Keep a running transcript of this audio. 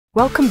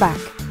Welcome back,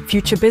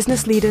 future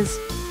business leaders.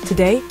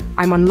 Today,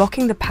 I'm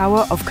unlocking the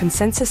power of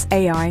consensus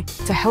AI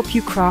to help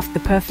you craft the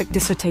perfect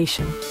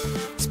dissertation.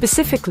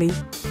 Specifically,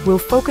 we'll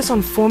focus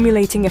on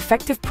formulating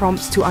effective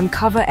prompts to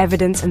uncover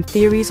evidence and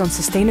theories on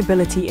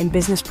sustainability in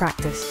business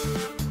practice.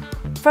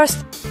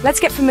 First,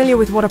 let's get familiar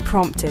with what a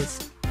prompt is.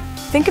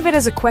 Think of it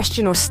as a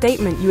question or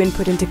statement you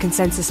input into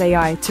consensus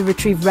AI to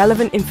retrieve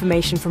relevant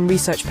information from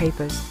research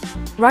papers.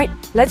 Right,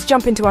 let's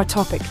jump into our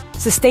topic,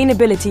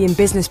 sustainability in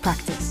business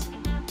practice.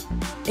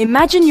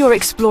 Imagine you're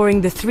exploring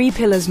the 3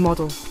 pillars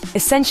model,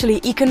 essentially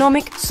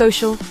economic,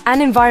 social,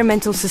 and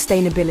environmental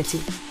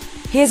sustainability.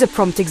 Here's a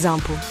prompt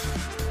example.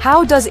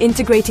 How does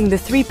integrating the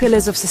 3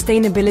 pillars of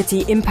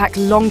sustainability impact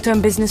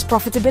long-term business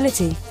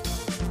profitability?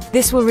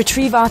 This will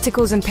retrieve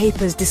articles and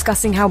papers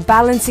discussing how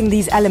balancing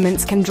these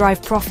elements can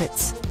drive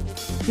profits.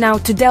 Now,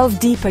 to delve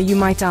deeper, you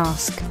might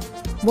ask,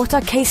 what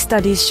are case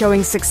studies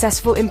showing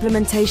successful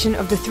implementation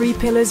of the 3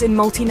 pillars in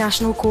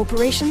multinational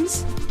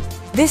corporations?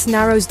 This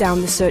narrows down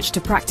the search to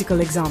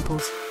practical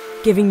examples,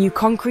 giving you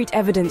concrete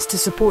evidence to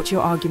support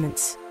your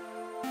arguments.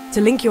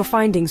 To link your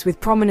findings with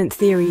prominent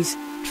theories,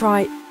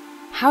 try,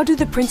 how do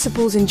the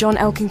principles in John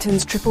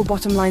Elkington's triple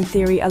bottom line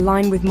theory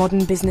align with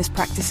modern business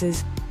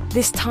practices?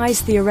 This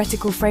ties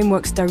theoretical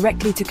frameworks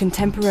directly to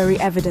contemporary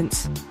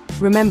evidence.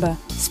 Remember,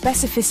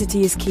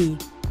 specificity is key.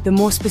 The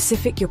more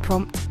specific your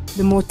prompt,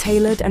 the more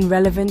tailored and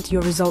relevant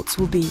your results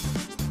will be.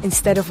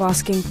 Instead of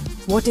asking,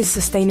 what is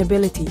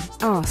sustainability?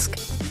 Ask,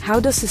 how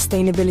does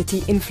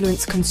sustainability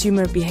influence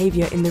consumer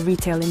behavior in the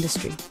retail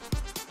industry?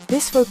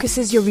 This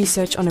focuses your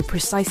research on a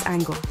precise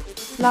angle.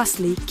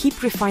 Lastly,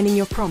 keep refining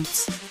your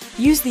prompts.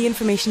 Use the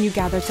information you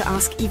gather to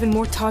ask even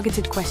more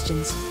targeted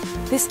questions.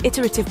 This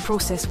iterative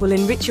process will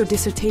enrich your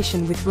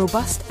dissertation with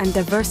robust and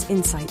diverse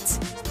insights.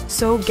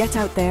 So get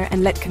out there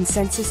and let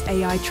consensus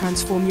AI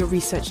transform your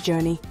research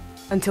journey.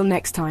 Until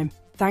next time,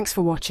 thanks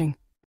for watching.